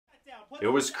It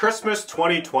was Christmas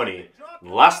 2020.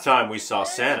 Last time we saw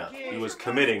Santa, he was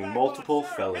committing multiple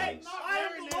felonies. I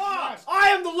am the law! I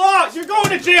am the law! You're going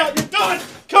to jail! You're done!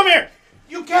 Come here!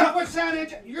 You can't put Santa in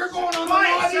jail. You're going on the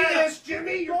naughty list,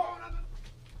 Jimmy! You're going on the...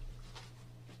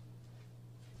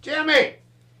 Jimmy!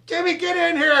 Jimmy, get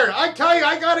in here! I tell you,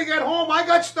 I gotta get home. I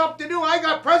got stuff to do. I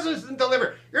got presents to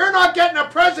deliver. You're not getting a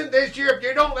present this year if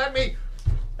you don't let me...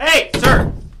 Hey,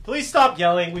 sir! Please stop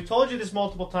yelling. We've told you this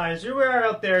multiple times. Here we are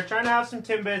out there trying to have some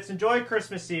Timbits, enjoy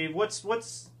Christmas Eve. What's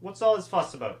all this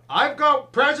fuss about? I've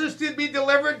got presents to be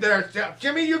delivered there.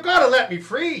 Jimmy, you gotta let me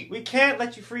free. We can't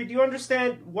let you free. Do you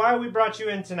understand why we brought you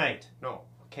in tonight? No.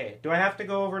 Okay, do I have to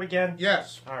go over it again?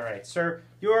 Yes. All right, sir.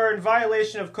 You are in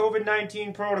violation of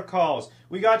COVID-19 protocols.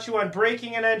 We got you on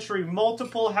breaking and entry,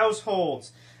 multiple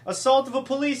households. Assault of a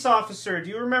police officer. Do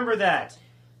you remember that?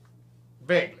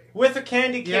 Vaguely. With a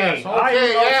candy cane. Yes, okay,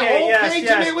 yes.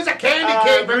 Jimmy, it was a candy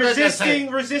cane.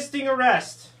 For Resisting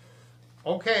arrest.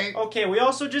 Okay. Okay, we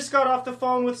also just got off the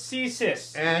phone with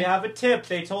CSIS. And? We have a tip.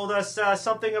 They told us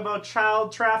something about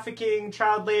child trafficking,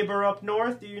 child labor up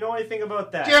north. Do you know anything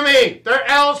about that? Jimmy, they're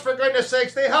elves, for goodness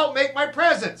sakes. They help make my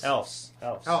presents. Elves.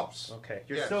 Elves. Okay,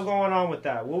 you're Yes. still going on with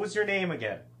that. What was your name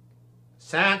again?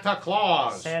 Santa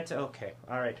Claus. Santa, okay.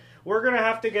 All right. We're going to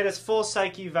have to get a full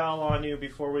psych eval on you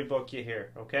before we book you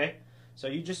here, okay? So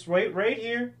you just wait right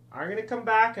here. I'm going to come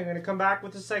back. I'm going to come back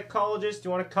with a psychologist. Do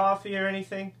you want a coffee or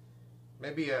anything?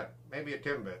 Maybe a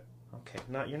Timbit. Okay,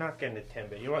 no, you're not getting a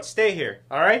Timbit. You want to stay here,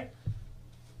 all right?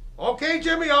 Okay,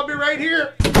 Jimmy, I'll be right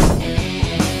here.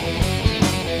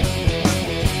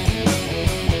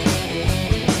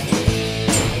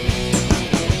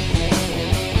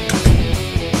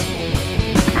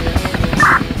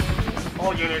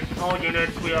 All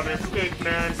units, we have an escaped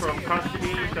man from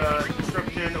custody,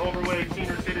 description, overweight,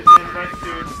 senior citizen, red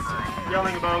suit,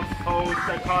 yelling about,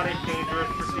 psychotic, dangerous,